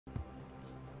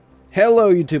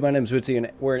Hello YouTube, my name is uidsea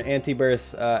and we're an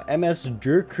Antibirth MS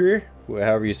Jerker,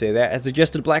 however you say that, has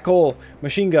suggested black hole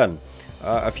machine gun.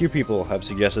 A few people have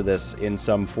suggested this in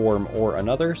some form or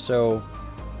another, so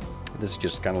this is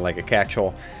just kind of like a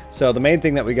catch-all. So the main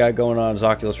thing that we got going on is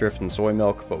Oculus Rift and soy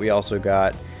milk, but we also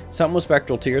got something with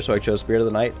spectral tear, so I chose Spirit of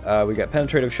the Night. We got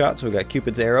penetrative shot, so we got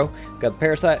Cupid's arrow, got the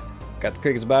parasite, got the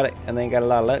crickets about it, and then got a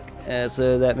lot of luck.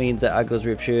 So that means that Oculus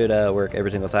Rift should work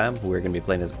every single time. We're going to be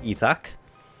playing as Isaac.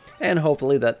 And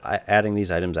hopefully that adding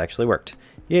these items actually worked.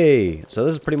 Yay! So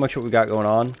this is pretty much what we got going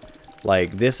on.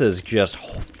 Like, this is just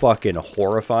fucking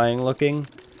horrifying looking.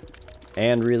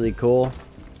 And really cool.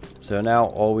 So now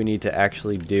all we need to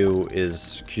actually do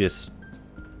is just,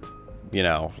 you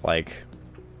know, like,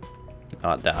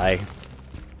 not die.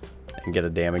 And get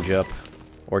a damage up.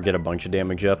 Or get a bunch of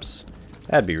damage ups.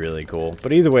 That'd be really cool.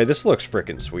 But either way, this looks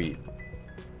freaking sweet.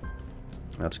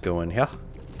 Let's go in here.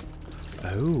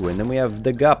 Oh, and then we have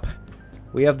the gup.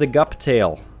 We have the gup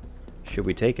tail. Should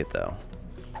we take it, though?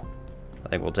 I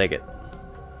think we'll take it.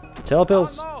 Tail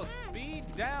pills. Oh, no, speed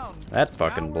down. That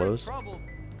fucking blows.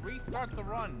 Restart the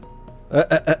run.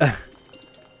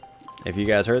 If you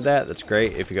guys heard that, that's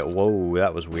great. If you got... Whoa,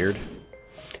 that was weird.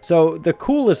 So,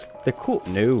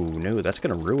 No, that's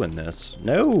gonna ruin this.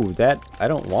 No, I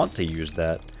don't want to use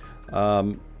that.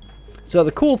 So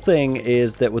the cool thing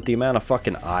is that with the amount of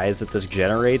fucking eyes that this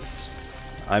generates...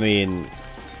 I mean,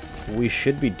 we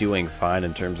should be doing fine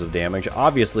in terms of damage.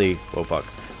 Obviously, oh fuck.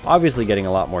 Obviously getting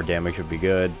a lot more damage would be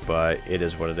good, but it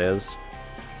is what it is.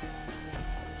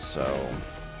 So,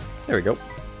 there we go.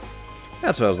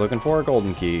 That's what I was looking for, a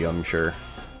golden key, I'm sure.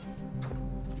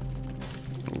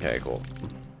 Okay, cool.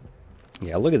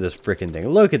 Yeah, look at this frickin' thing.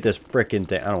 Look at this frickin'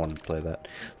 thing. I don't want to play that.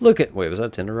 Look at, wait, was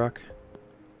that Tinder Rock?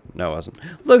 No, it wasn't.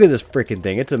 Look at this frickin'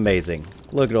 thing. It's amazing.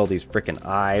 Look at all these frickin'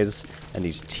 eyes and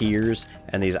these tears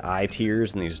and these eye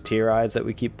tears and these tear eyes that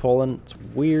we keep pulling. It's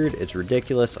weird. It's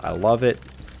ridiculous. I love it.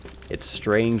 It's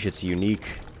strange. It's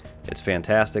unique. It's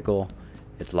fantastical.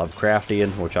 It's Lovecraftian,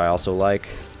 which I also like.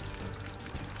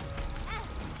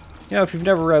 You know, if you've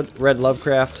never read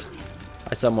Lovecraft,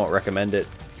 I somewhat recommend it.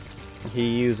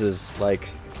 He uses, like,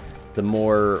 the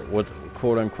more...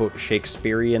 quote-unquote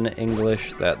Shakespearean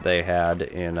English that they had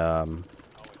in the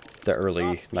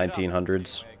early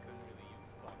 1900s.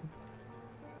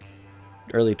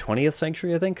 Early 20th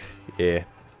century, I think? Yeah.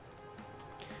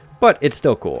 But it's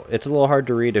still cool. It's a little hard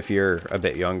to read if you're a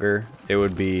bit younger.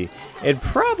 It'd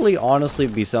probably honestly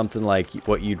be something like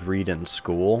what you'd read in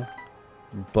school.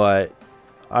 But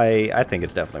I think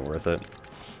it's definitely worth it.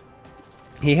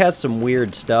 He has some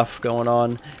weird stuff going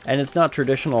on, and it's not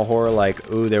traditional horror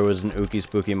like, ooh, there was an ooky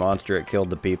spooky monster, it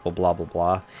killed the people, blah blah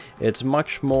blah. It's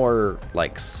much more,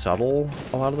 like, subtle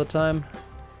a lot of the time,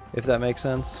 if that makes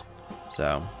sense.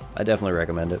 So, I definitely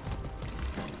recommend it.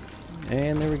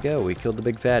 And there we go, we killed the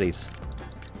big fatties.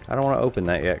 I don't want to open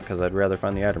that yet, because I'd rather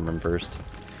find the item room first.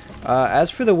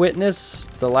 As for the witness,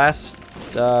 the last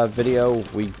video,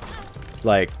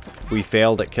 we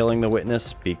failed at killing the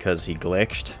witness because he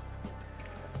glitched.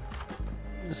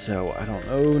 So, I don't...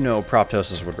 Oh, no.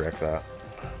 Proptosis would wreck that.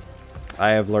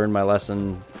 I have learned my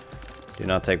lesson. Do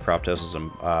not take Proptosis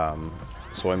and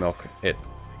soy milk. It's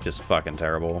just fucking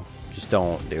terrible. Just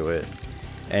don't do it.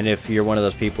 And if you're one of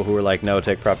those people who are like, no,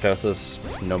 take Proptosis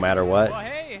no matter what. Well,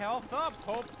 hey, health up.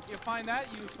 Hope you find that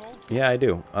useful. Yeah, I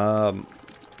do.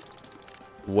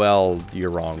 Well, you're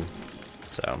wrong.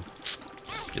 So,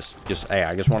 hey,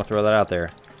 I just want to throw that out there.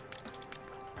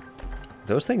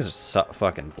 Those things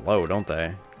fucking blow, don't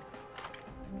they?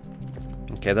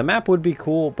 Okay, the map would be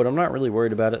cool, but I'm not really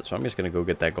worried about it, so I'm just gonna go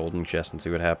get that golden chest and see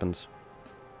what happens.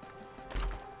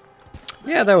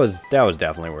 Yeah, that was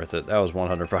definitely worth it. That was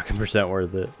 100%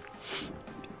 worth it.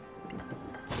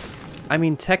 I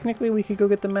mean, technically we could go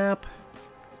get the map.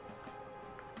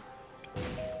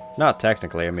 Not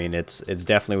technically, I mean, it's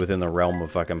definitely within the realm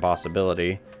of fucking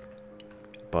possibility.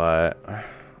 But,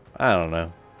 I don't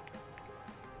know.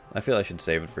 I feel I should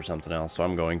save it for something else, so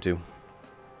I'm going to.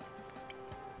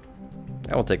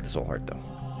 I will take the soul heart, though.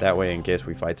 That way, in case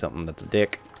we fight something that's a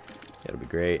dick, it'll be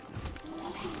great.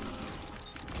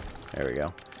 There we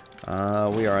go.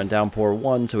 We are on downpour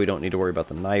 1, so we don't need to worry about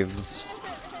the knives.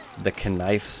 The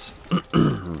knives.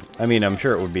 I mean, I'm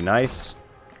sure it would be nice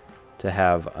to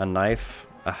have a knife.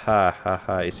 Aha, ha,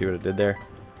 ha. You see what it did there?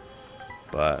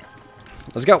 But,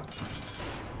 let's go.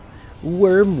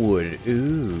 Wormwood.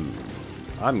 Ooh.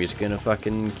 I'm just gonna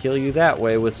fucking kill you that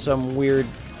way with some weird...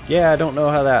 Yeah, I don't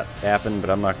know how that happened, but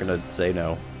I'm not gonna say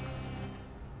no.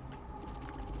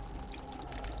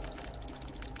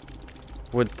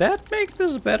 Would that make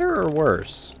this better or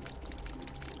worse?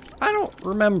 I don't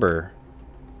remember.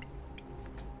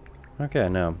 Okay,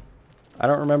 no. I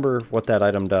don't remember what that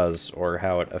item does or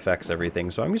how it affects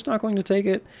everything, so I'm just not going to take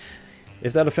it.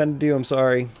 If that offended you, I'm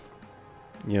sorry.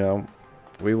 You know,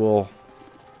 we will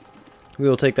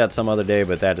take that some other day,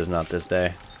 but that is not this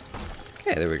day.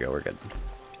 Okay, there we go, we're good.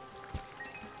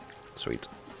 Sweet.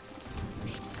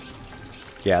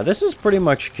 Yeah, this is pretty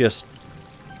much just,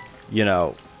 you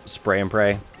know, spray and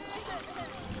pray.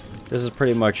 This is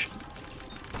pretty much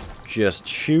just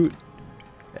shoot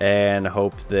and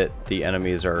hope that the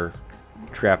enemies are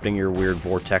trapped in your weird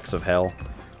vortex of hell.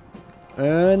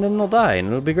 And then they'll die, and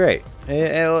it'll be great.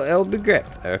 It'll be great.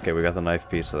 Okay, we got the knife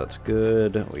piece, so that's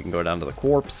good. We can go down to the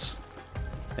corpse.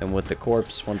 And with the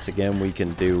corpse, once again, we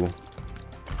can do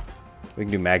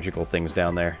magical things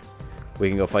down there. We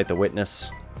can go fight the witness,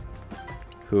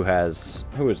 who is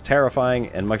terrifying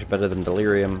and much better than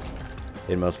delirium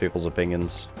in most people's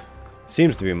opinions.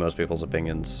 Seems to be most people's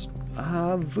opinions.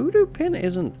 Voodoo pin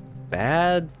isn't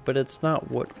bad, but it's not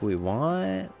what we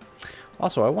want.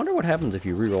 Also, I wonder what happens if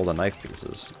you reroll the knife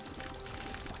pieces.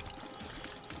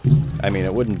 I mean,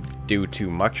 it wouldn't do too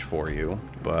much for you,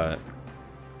 but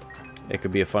it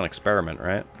could be a fun experiment,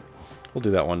 right? We'll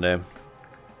do that one day.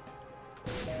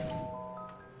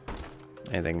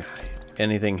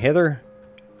 Anything hither?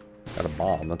 Got a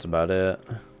bomb, that's about it.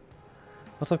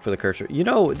 Let's look for the curse room. You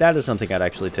know, that is something I'd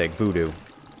actually take. Voodoo.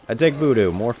 I'd take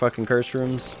voodoo. More fucking curse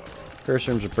rooms. Curse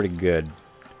rooms are pretty good.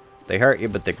 They hurt you,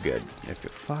 but they're good. If you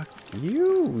fuck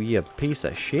you piece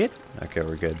of shit. Okay,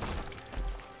 we're good.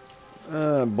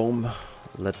 Boom.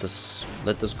 Let us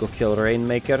go kill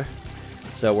Rainmaker.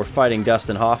 So we're fighting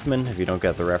Dustin Hoffman. If you don't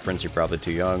get the reference, you're probably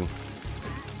too young.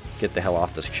 Get the hell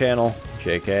off this channel.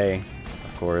 JK,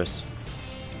 of course.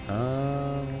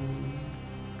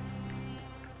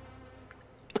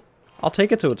 I'll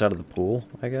take it so it's out of the pool,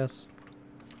 I guess.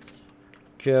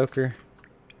 Joker.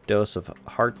 Dose of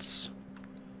hearts.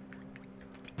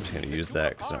 I'm just gonna use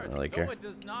that because I don't really care. No, it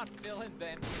does not fill in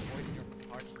them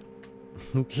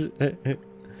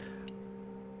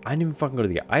I didn't even fucking go to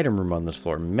the item room on this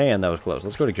floor. Man, that was close.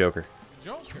 Let's go to Joker.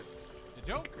 Joker. The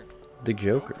Joker. The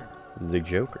Joker. The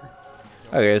Joker.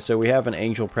 Okay, so we have an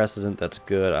angel precedent. That's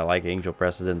good. I like angel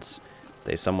precedents.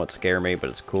 They somewhat scare me, but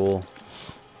it's cool.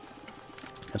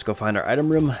 Let's go find our item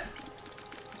room.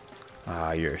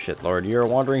 Ah, you're a shitlord. You're a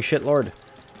wandering shitlord.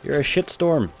 You're a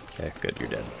shitstorm. Okay, good. You're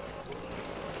dead.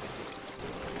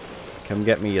 Come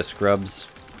get me, you scrubs.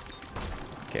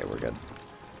 Okay, we're good.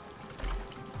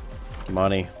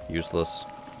 Money. Useless.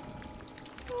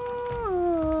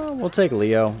 We'll take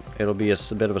Leo. It'll be a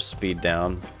bit of a speed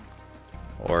down.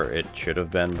 Or it should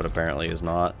have been, but apparently is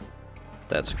not.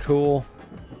 That's cool.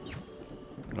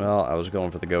 Well, I was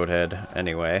going for the goat head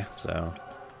anyway, so...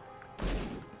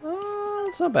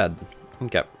 it's not bad.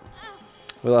 Okay.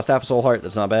 We lost half a soul heart.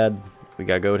 That's not bad. We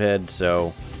got goat head,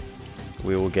 so...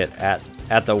 we will get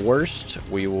at the worst,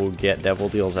 we will get devil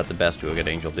deals. At the best, we will get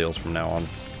angel deals from now on.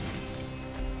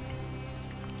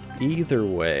 Either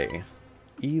way,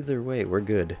 we're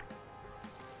good.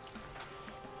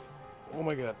 Oh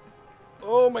my god.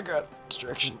 Oh my god.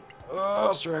 Distraction. Oh,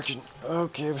 distraction.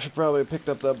 Okay, we should probably have picked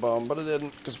up that bomb, but I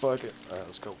didn't, because fuck it. Alright,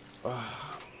 let's go.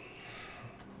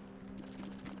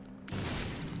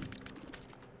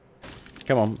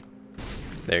 Come on.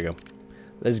 There you go.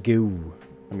 Let's go.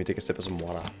 Let me take a sip of some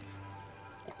water.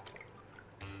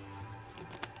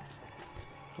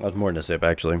 That was more than a sip,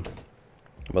 actually.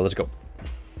 But let's go.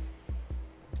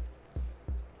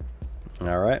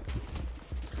 Alright.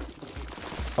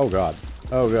 Oh god.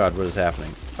 Oh god, what is happening?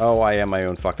 Oh, I am my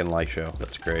own fucking light show.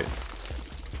 That's great.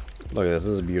 Look at this.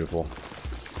 This is beautiful.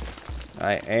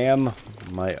 I am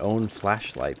my own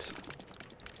flashlight.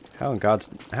 How in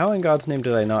God's name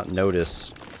did I not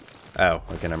notice? Oh,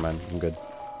 okay, never mind. I'm good.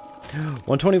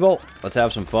 120 volt. Let's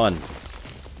have some fun.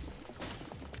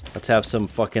 Let's have some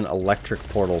fucking electric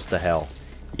portals to hell.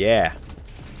 Yeah.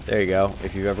 There you go.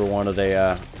 If you've ever wanted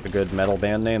a good metal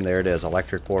band name, there it is.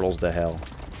 Electric Portals to Hell.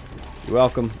 You're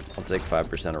welcome. I'll take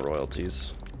 5% of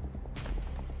royalties.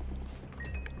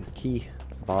 Key.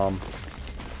 Bomb.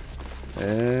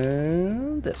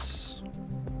 And this.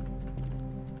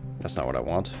 That's not what I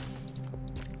want.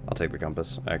 I'll take the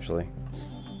compass, actually.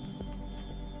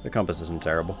 The compass isn't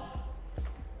terrible.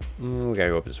 We gotta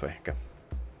go up this way. Okay.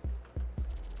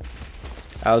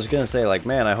 I was gonna say, like,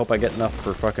 man, I hope I get enough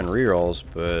for fucking rerolls,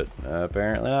 but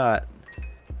apparently not.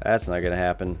 That's not gonna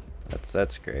happen.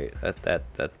 That's great.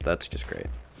 That's just great.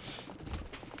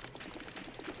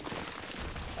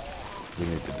 You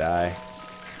need to die.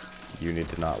 You need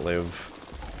to not live.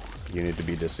 You need to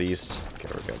be deceased. Okay,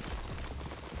 we're good.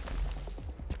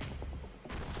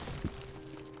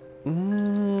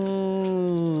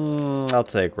 I'll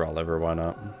take raw liver. Why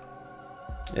not?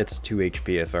 It's 2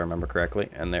 HP if I remember correctly.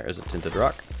 And there is a tinted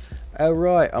rock.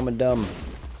 Alright, I'm a dumb.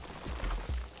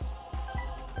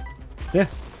 Yeah.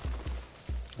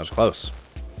 That was close.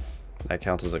 That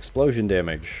counts as explosion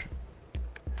damage.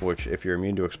 Which, if you're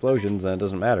immune to explosions, then it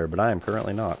doesn't matter. But I am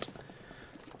currently not.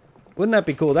 Wouldn't that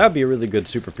be cool? That would be a really good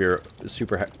superpower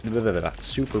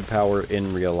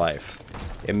in real life.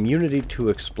 Immunity to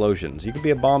explosions. You could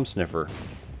be a bomb sniffer.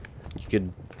 You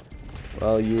could...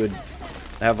 Well, you would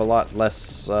have a lot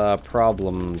less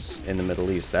problems in the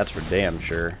Middle East. That's for damn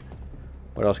sure.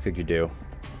 What else could you do?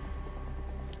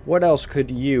 What else could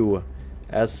you,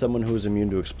 as someone who's immune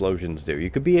to explosions, do? You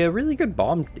could be a really good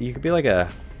bomb... You could be like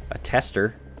a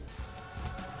tester.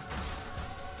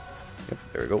 Yep,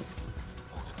 there we go.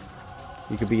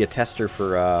 You could be a tester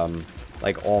for,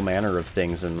 like, all manner of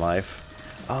things in life.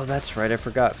 Oh, that's right, I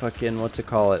forgot fucking, what's it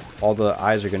call it? All the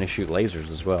eyes are going to shoot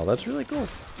lasers as well. That's really cool.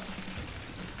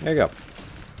 There you go.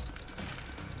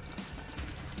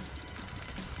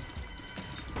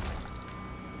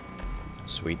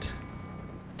 Sweet.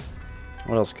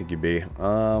 What else could you be?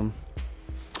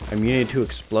 Immunity to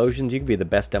explosions. You could be the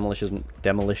best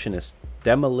demolitionist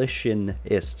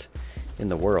in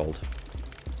the world.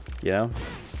 You know?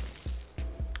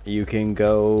 You can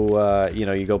go, you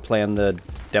know, you go plan the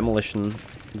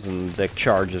demolitions and the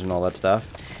charges and all that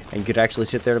stuff. And you could actually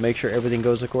sit there to make sure everything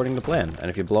goes according to plan. And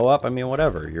if you blow up, I mean,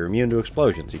 whatever. You're immune to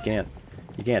explosions. You can't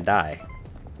die.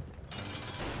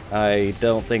 I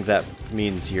don't think that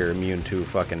means you're immune to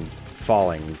fucking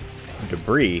falling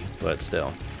debris, but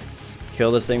still.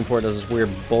 Kill this thing before it does this weird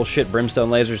bullshit brimstone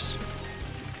lasers.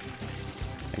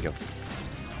 Thank you.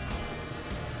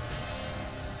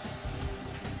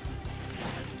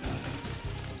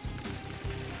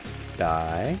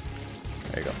 Die.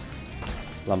 There you go.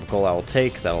 Lump of coal I will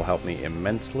take. That'll help me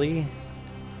immensely.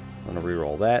 I'm gonna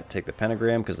reroll that. Take the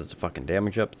pentagram because it's a fucking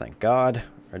damage up. Thank God.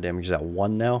 Our damage is at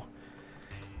 1 now.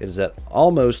 It is at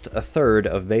almost a third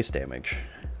of base damage.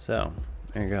 So,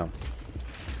 there you go.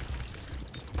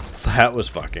 That was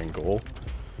fucking cool.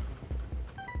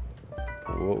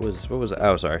 What was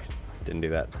oh, sorry. Didn't do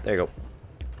that. There you go.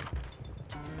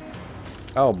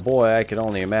 Oh boy, I can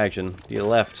only imagine. To your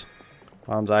left.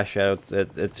 Mom's eyeshadow.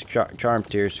 It's charm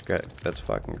tears. That's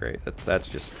fucking great.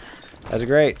 That's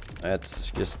great. That's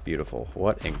just beautiful.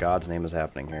 What in God's name is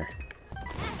happening here?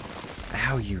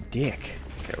 Ow, you dick.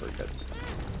 Okay, we're good.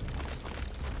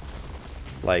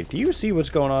 Like, do you see what's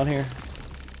going on here?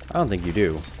 I don't think you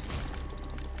do.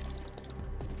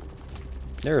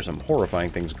 There are some horrifying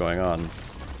things going on,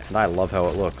 and I love how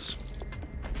it looks.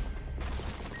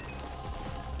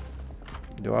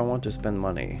 Do I want to spend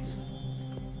money?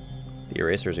 The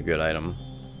eraser is a good item.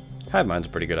 Hive Mind's a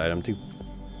pretty good item, too.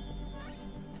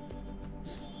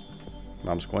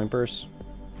 Mom's coin purse?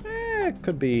 It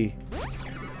could be...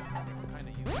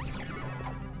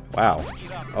 Wow.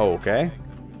 Oh, okay.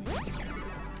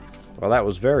 Well, that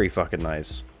was very fucking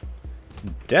nice.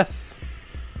 Death.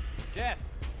 Death.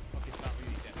 Okay, it's not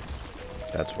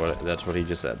really death. That's what he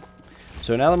just said.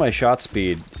 So now that my shot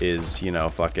speed is, you know,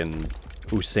 fucking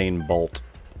Usain Bolt,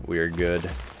 we are good.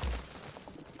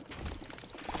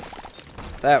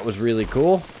 That was really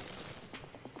cool.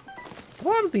 A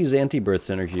lot of these Antibirth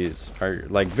synergies are,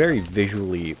 like, very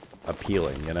visually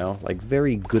appealing, you know? Like,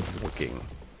 very good looking.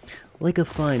 Like a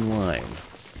fine wine.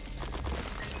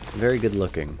 Very good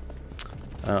looking.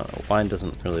 Wine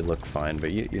doesn't really look fine,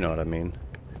 but you know what I mean.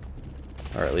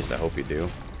 Or at least I hope you do.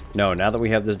 No, now that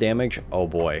we have this damage, oh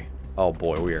boy. Oh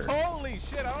boy, we are... Holy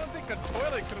shit, I don't think a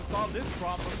toilet could have solved this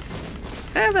problem.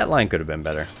 That line could have been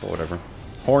better, but whatever.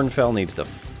 Hornfell needs to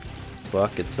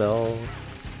fuck itself.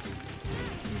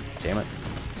 Damn it.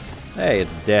 Hey,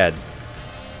 it's dead.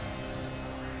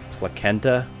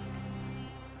 Placenta.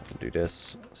 Do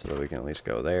this so that we can at least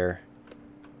go there.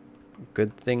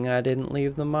 Good thing I didn't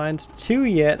leave the mines 2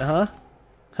 yet, huh?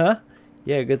 Huh?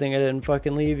 Yeah, good thing I didn't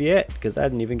fucking leave yet, because I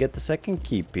didn't even get the second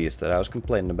keep piece that I was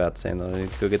complaining about, saying that I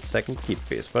need to go get the second keep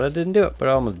piece. But I didn't do it, but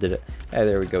I almost did it. Hey,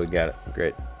 there we go, we got it.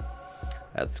 Great.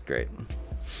 That's great.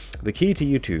 The key to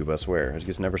YouTube, I swear, is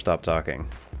just never stop talking.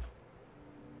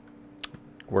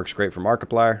 Works great for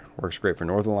Markiplier, works great for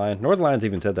Northernlion. Northernlion's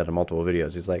even said that in multiple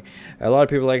videos. He's like, a lot of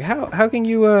people are like, how can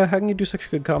you do such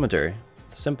good commentary?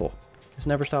 It's simple. Just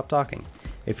never stop talking.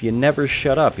 If you never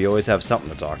shut up, you always have something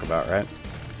to talk about, right?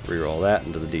 Reroll that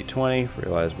into the D20.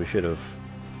 Realize we should have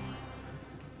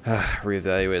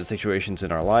reevaluated situations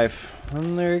in our life.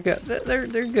 And there you go. There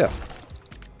you go.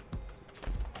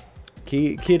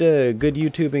 Key to good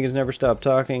YouTubing is never stop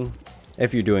talking.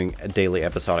 If you're doing a daily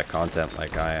episodic content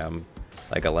like I am,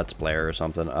 like a Let's Player or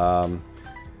something.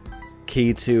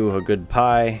 Key to a good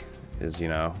pie is, you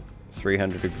know,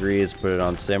 300 degrees, put it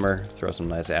on simmer, throw some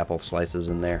nice apple slices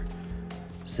in there.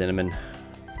 Cinnamon.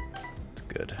 It's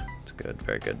good. It's good.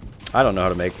 Very good. I don't know how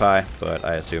to make pie, but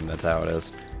I assume that's how it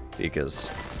is because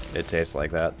it tastes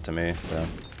like that to me, so.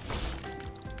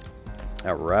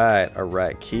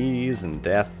 Alright. Keys and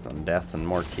death and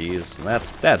more keys. And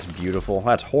that's beautiful.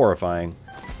 That's horrifying.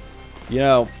 You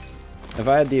know, if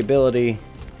I had the ability...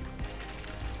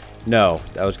 No,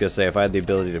 I was gonna say if I had the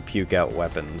ability to puke out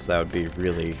weapons, that would be a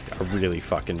really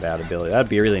fucking bad ability. That'd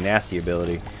be a really nasty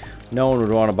ability. No one would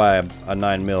want to buy a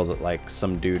 9mm that like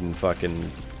some dude in fucking,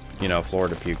 you know,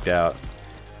 Florida puked out.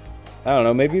 I don't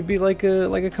know, maybe it'd be like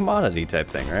a commodity type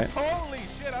thing, right? Holy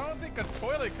shit, I don't think a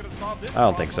toilet could have solved this I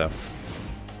don't think so.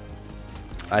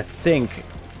 I think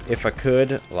if I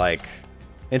could, like,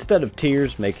 instead of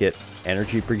tears, make it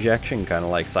energy projection, kind of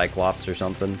like Cyclops or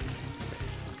something.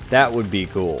 That would be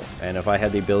cool. And if I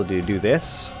had the ability to do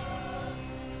this...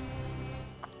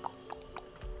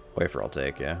 Wafer I'll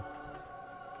take, yeah.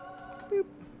 Boop.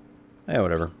 Yeah,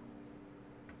 whatever.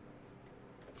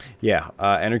 Yeah,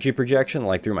 energy projection,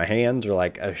 like through my hands, or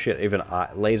like, even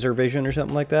laser vision or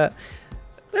something like that.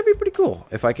 That'd be pretty cool.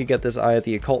 If I could get this Eye of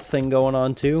the Occult thing going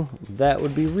on too, that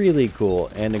would be really cool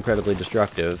and incredibly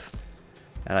destructive.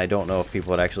 And I don't know if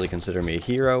people would actually consider me a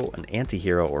hero, an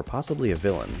anti-hero, or possibly a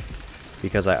villain.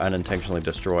 Because I unintentionally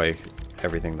destroy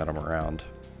everything that I'm around.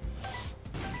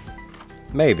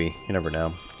 Maybe. You never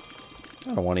know.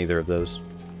 I don't want either of those.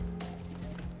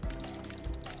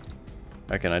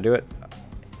 Can I do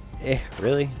it?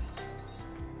 Really?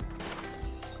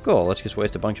 Cool, let's just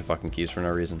waste a bunch of fucking keys for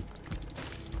no reason.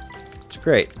 It's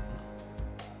great.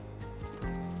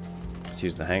 Let's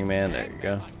use the hangman, there you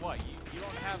go. Like what? You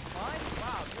don't have flying?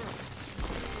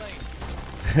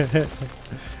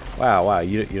 Wow,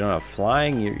 you're lame. Wow, you don't have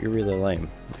flying? You're really lame.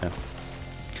 Yeah.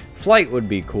 Flight would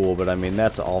be cool, but I mean,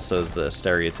 that's also the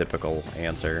stereotypical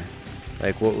answer.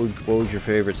 Like, what would your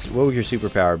favorite, what would your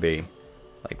superpower be?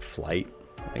 Like, flight?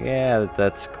 Like, yeah,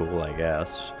 that's cool, I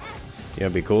guess. You know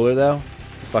what'd be cooler, though?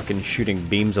 Fucking shooting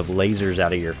beams of lasers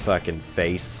out of your fucking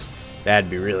face. That'd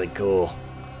be really cool.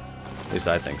 At least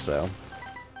I think so.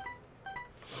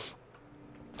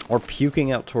 Or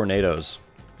puking out tornadoes.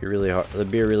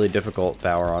 It'd be a really difficult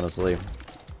power, honestly.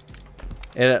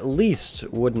 It at least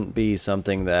wouldn't be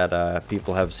something that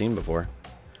people have seen before.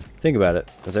 Think about it.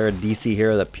 Is there a DC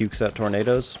hero that pukes out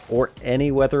tornadoes? Or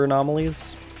any weather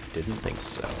anomalies? Didn't think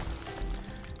so.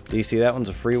 DC, that one's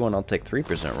a free one. I'll take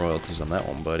 3% royalties on that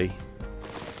one, buddy.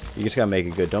 You just gotta make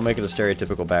it good. Don't make it a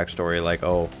stereotypical backstory like,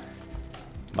 oh,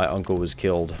 my uncle was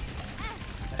killed,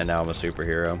 and now I'm a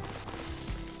superhero.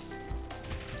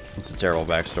 It's a terrible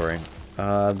backstory.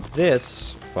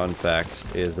 This, fun fact,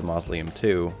 is the Mausoleum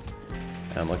 2,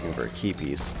 and I'm looking for a key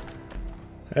piece.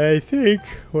 I think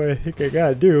what I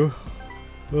gotta do,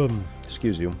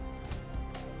 excuse you,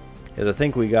 is I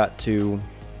think we got to,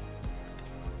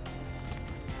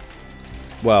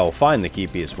 well, find the key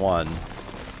piece, one,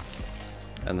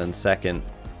 and then second,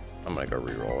 I'm gonna go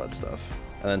re-roll that stuff,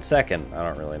 and then second, I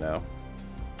don't really know.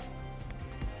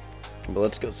 But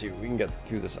let's go see if we can get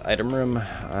through this item room.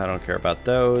 I don't care about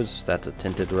those. That's a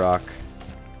tinted rock.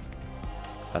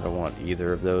 I don't want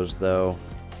either of those, though.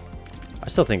 I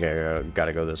still think I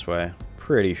gotta go this way.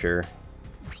 Pretty sure.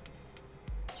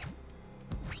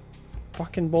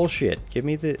 Fucking bullshit. Give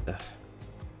me the... Ugh.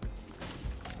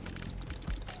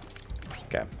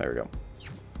 Okay, there we go.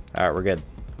 Alright, we're good.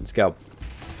 Let's go.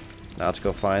 Now let's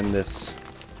go find this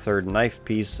third knife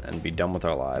piece and be done with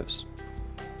our lives.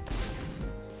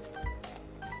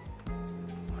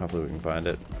 Hopefully we can find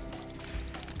it.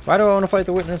 Why do I want to fight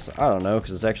the witness? I don't know,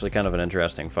 because it's actually kind of an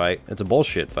interesting fight. It's a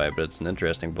bullshit fight, but it's an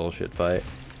interesting bullshit fight.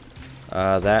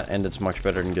 That, and it's much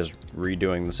better than just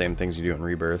redoing the same things you do in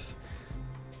Rebirth.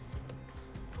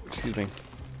 Excuse me.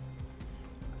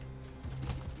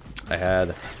 I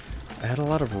had a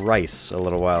lot of rice a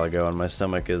little while ago, and my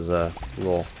stomach is a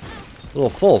little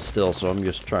full still, so I'm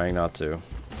just trying not to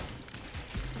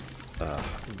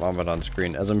vomit on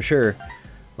screen, as I'm sure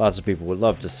lots of people would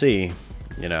love to see,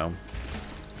 you know.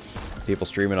 People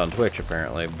stream it on Twitch,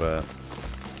 apparently, but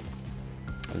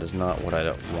that is not what I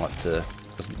don't want to...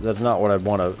 That's not what I'd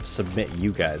want to submit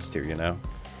you guys to, you know?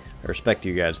 I respect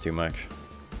you guys too much.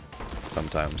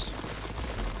 Sometimes.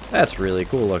 That's really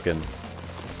cool looking.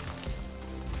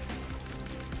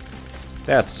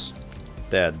 That's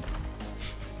dead.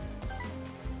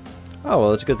 Oh,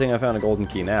 well, it's a good thing I found a golden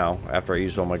key now, after I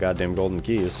used all my goddamn golden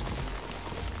keys.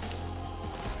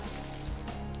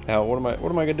 Now, what am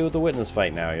I gonna do with the witness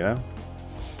fight now, you know?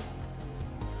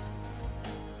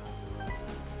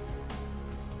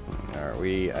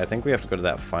 I think we have to go to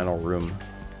that final room.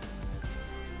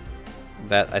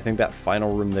 I think that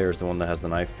final room there is the one that has the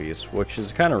knife piece, which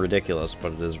is kind of ridiculous,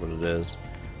 but it is what it is.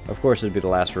 Of course, it'd be the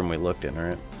last room we looked in,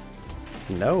 right?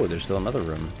 No, there's still another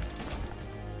room.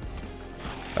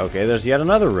 Okay, there's yet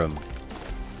another room.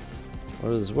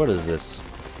 What is this?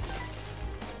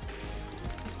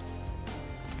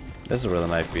 This is where the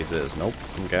knife piece is. Nope.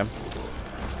 Okay.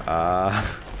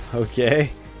 Okay.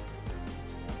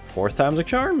 4th time's a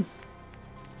charm.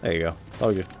 There you go.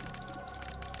 All good.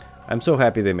 I'm so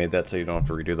happy they made that so you don't have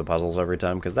to redo the puzzles every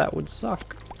time, because that would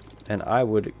suck. And I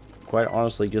would, quite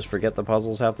honestly, just forget the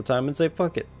puzzles half the time and say,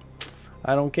 fuck it.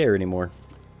 I don't care anymore.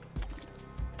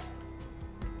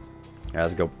 Alright,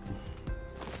 let's go.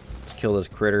 Let's kill this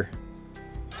critter.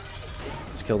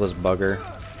 Let's kill this bugger.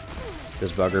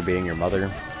 This bugger being your mother.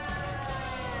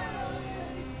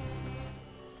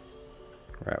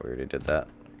 Right, we already did that.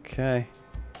 Okay.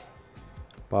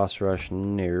 Boss rush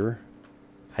near.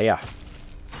 Hiya.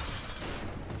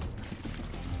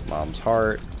 Mom's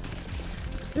heart.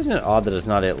 Isn't it odd that it's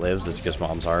not It Lives, it's just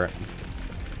Mom's heart?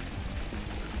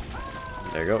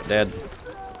 There you go, dead.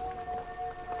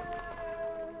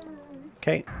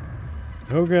 Okay.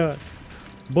 Oh god.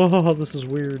 Whoa, this is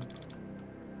weird.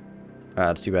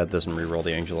 Ah, it's too bad this and reroll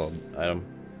the angel item.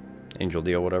 Angel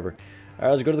deal, whatever.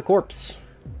 Alright, let's go to the corpse.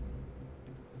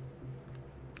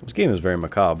 This game is very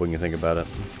macabre when you think about it.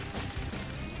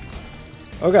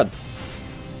 Oh god.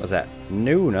 What's that?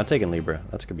 No, not taking Libra.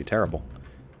 That's gonna be terrible.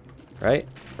 Right?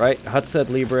 Right? Hut said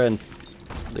Libra and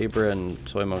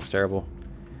soy milk's terrible.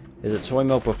 Is it soy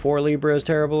milk before Libra is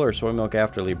terrible or soy milk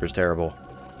after Libra is terrible?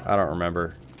 I don't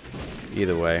remember.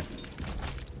 Either way.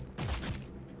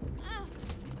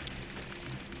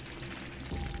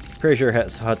 Pretty sure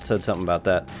Hut said something about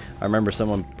that. I remember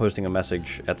someone posting a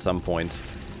message at some point.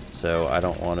 So I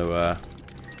don't want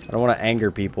to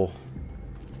anger people.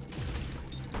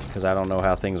 Because I don't know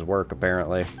how things work,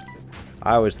 apparently.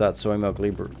 I always thought soy milk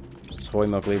Libra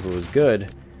was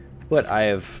good, but I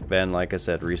have been, like I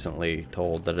said, recently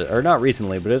told that or not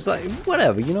recently, but it's like,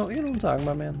 whatever, you know what I'm talking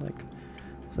about, man? Like,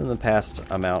 in the past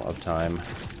amount of time.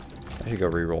 I should go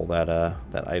re-roll that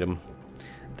item.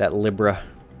 That Libra.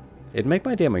 It'd make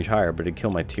my damage higher, but it'd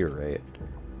kill my tier, right?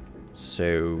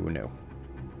 So, no.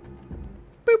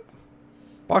 Boop!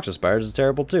 Box of Spires is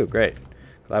terrible, too. Great.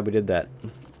 Glad we did that.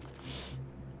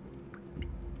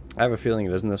 I have a feeling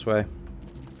it isn't this way.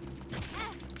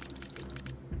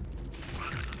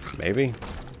 Maybe.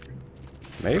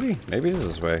 Maybe. Maybe it is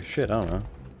this way. Shit, I don't know.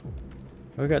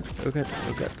 Oh god. Oh god.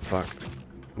 Oh god. Fuck.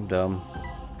 I'm dumb.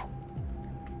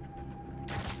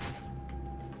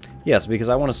 Yes, because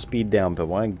I want a speed down pill.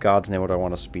 Why in God's name would I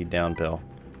want a speed down pill?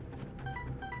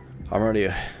 I'm already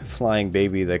a flying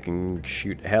baby that can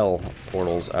shoot hell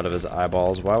portals out of his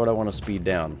eyeballs. Why would I want to speed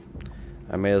down?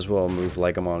 I may as well move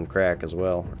like I'm on crack as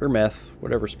well. Or meth.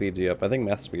 Whatever speeds you up. I think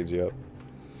meth speeds you up.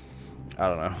 I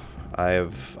don't know.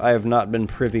 I have not been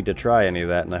privy to try any of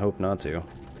that, and I hope not to.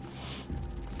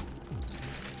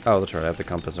 Oh, that's right. I have the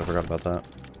compass. I forgot about that.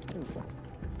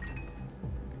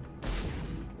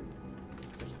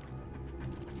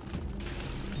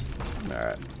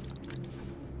 Alright.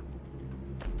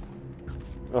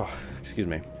 Oh, excuse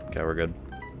me. Okay, we're good.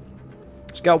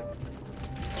 Let's go.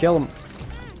 Kill him.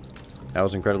 That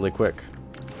was incredibly quick.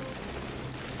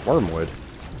 Wormwood?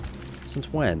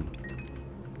 Since when?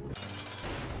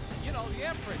 You know, the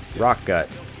Empress. Rock gut.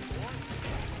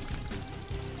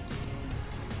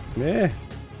 Yeah.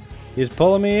 He's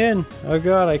pulling me in. Oh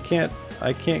god, I can't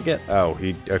get... Oh,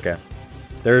 okay.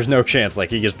 There's no chance, like,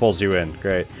 he just pulls you in.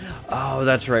 Great. Oh,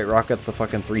 that's right, Rock Gut's the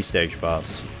fucking 3-stage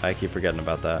boss. I keep forgetting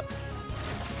about that.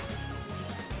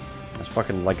 It's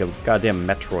fucking like a goddamn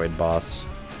Metroid boss.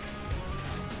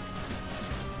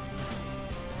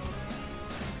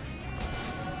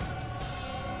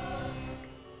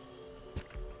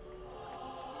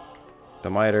 The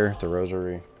Mitre, the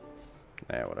Rosary.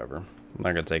 Eh, whatever. I'm not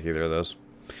gonna take either of those.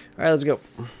 Alright, let's go.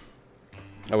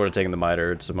 I would have taken the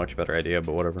Mitre, it's a much better idea,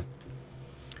 but whatever.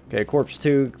 Okay, Corpse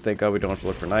 2. Thank God we don't have to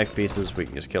look for knife pieces. We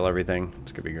can just kill everything.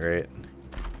 It's gonna be great.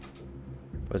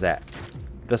 What's that?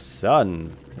 The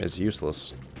sun is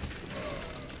useless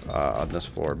on this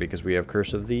floor because we have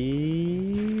Curse of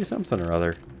the something or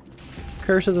other.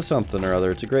 Curse of the something or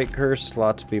other. It's a great curse.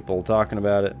 Lots of people talking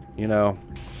about it. You know,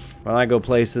 when I go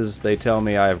places, they tell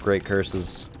me I have great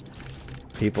curses.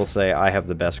 People say I have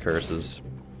the best curses.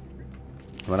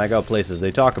 When I go places,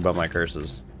 they talk about my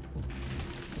curses.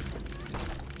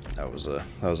 That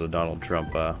was a Donald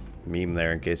Trump meme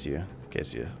there. In case you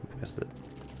missed it.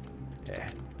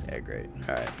 Yeah, great.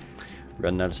 All right,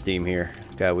 running out of steam here.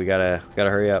 Okay, we gotta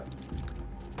hurry up.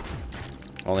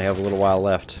 Only have a little while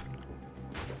left.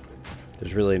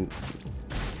 There's really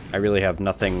I really have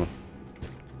nothing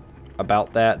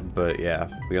about that, but yeah,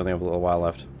 we only have a little while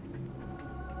left.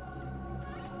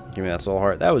 Give me that soul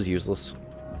heart. That was useless.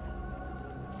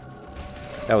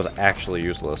 That was actually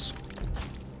useless.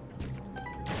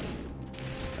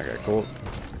 Okay, cool.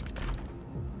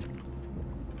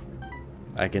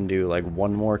 I can do like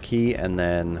one more key and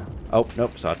then... Oh,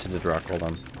 nope, saw Tinted Rock. Hold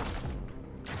on.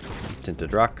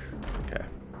 Tinted Rock. Okay.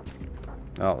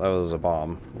 Oh, that was a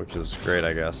bomb, which is great,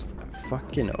 I guess.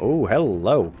 Fucking... Oh,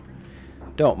 hello.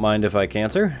 Don't mind if I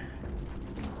cancer.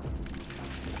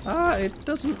 It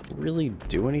doesn't really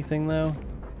do anything, though.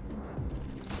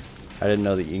 I didn't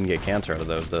know that you can get cancer out of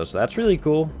those, though, so that's really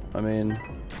cool. I mean,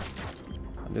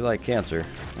 I do like cancer.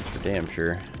 That's for damn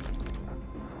sure.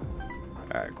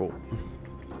 Alright, cool.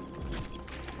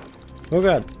 Oh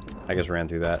god. I just ran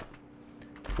through that.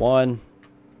 1,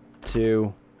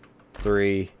 2,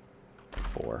 3,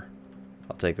 4.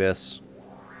 I'll take this.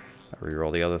 I'll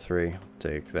reroll the other 3.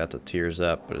 Take that to tears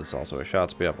up, but it's also a shot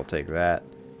speed up. I'll take that.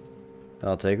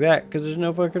 I'll take that, because there's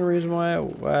no fucking reason why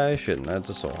I shouldn't. That's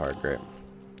a soul heart. Great.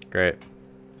 Great.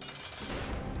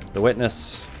 The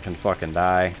witness can fucking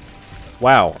die.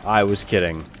 Wow, I was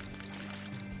kidding.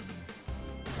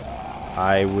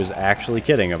 I was actually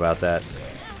kidding about that.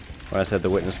 When I said the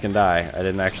witness can die, I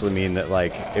didn't actually mean that,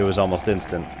 like, it was almost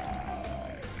instant.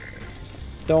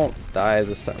 Don't die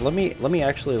this time. Let me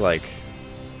actually, like...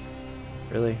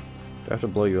 Really? Do I have to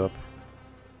blow you up?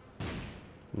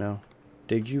 No.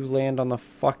 Did you land on the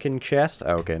fucking chest?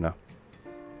 Oh, okay, no.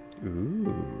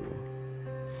 Ooh.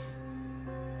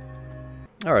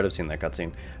 Alright, I've seen that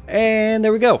cutscene. And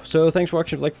there we go. So thanks for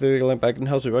watching. If you liked the video, link back and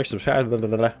help me like, subscribe, blah, blah,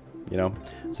 blah, blah. You know,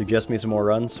 suggest me some more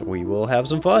runs. We will have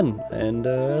some fun.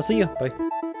 And see ya. Bye.